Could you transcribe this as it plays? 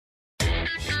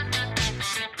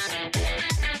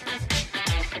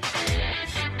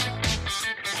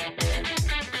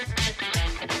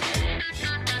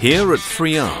Here at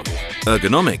 3Arm,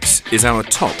 ergonomics is our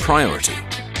top priority.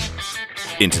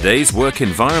 In today's work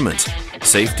environment,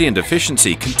 safety and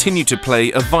efficiency continue to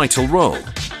play a vital role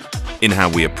in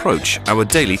how we approach our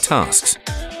daily tasks.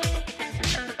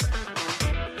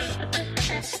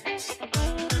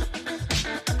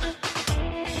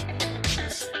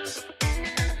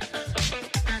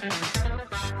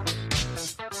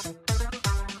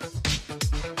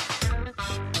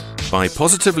 By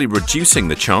positively reducing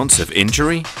the chance of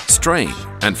injury, strain,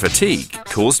 and fatigue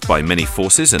caused by many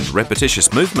forces and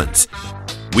repetitious movements,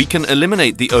 we can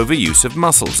eliminate the overuse of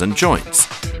muscles and joints,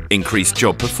 increase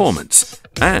job performance,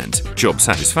 and job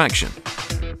satisfaction.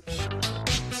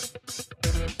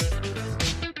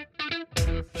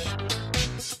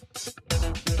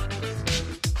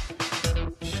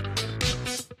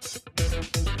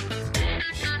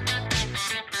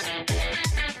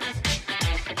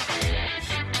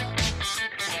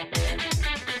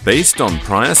 Based on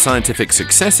prior scientific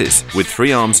successes with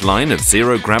 3Arm's line of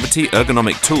zero-gravity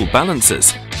ergonomic tool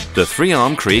balancers, the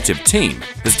 3Arm creative team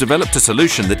has developed a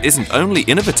solution that isn't only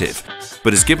innovative,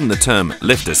 but has given the term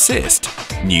lift assist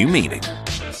new meaning.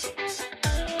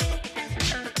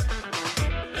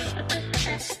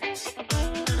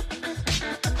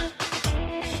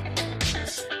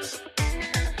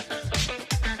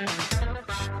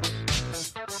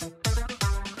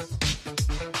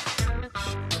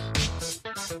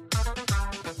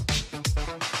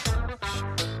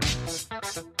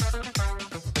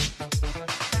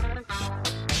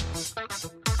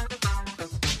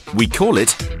 We call it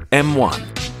M1.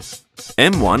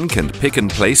 M1 can pick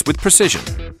and place with precision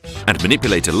and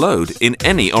manipulate a load in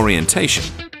any orientation.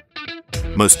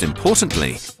 Most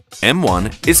importantly,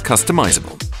 M1 is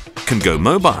customizable, can go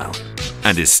mobile,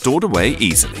 and is stored away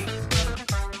easily.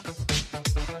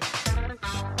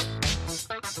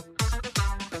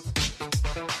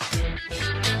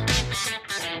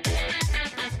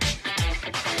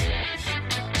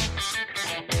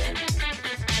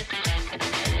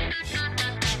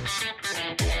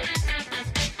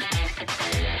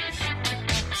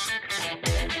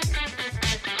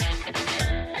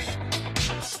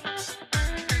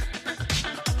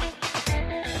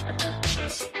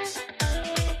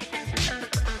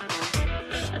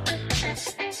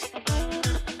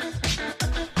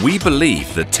 We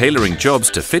believe that tailoring jobs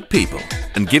to fit people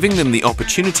and giving them the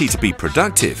opportunity to be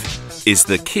productive is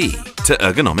the key to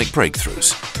ergonomic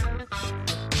breakthroughs.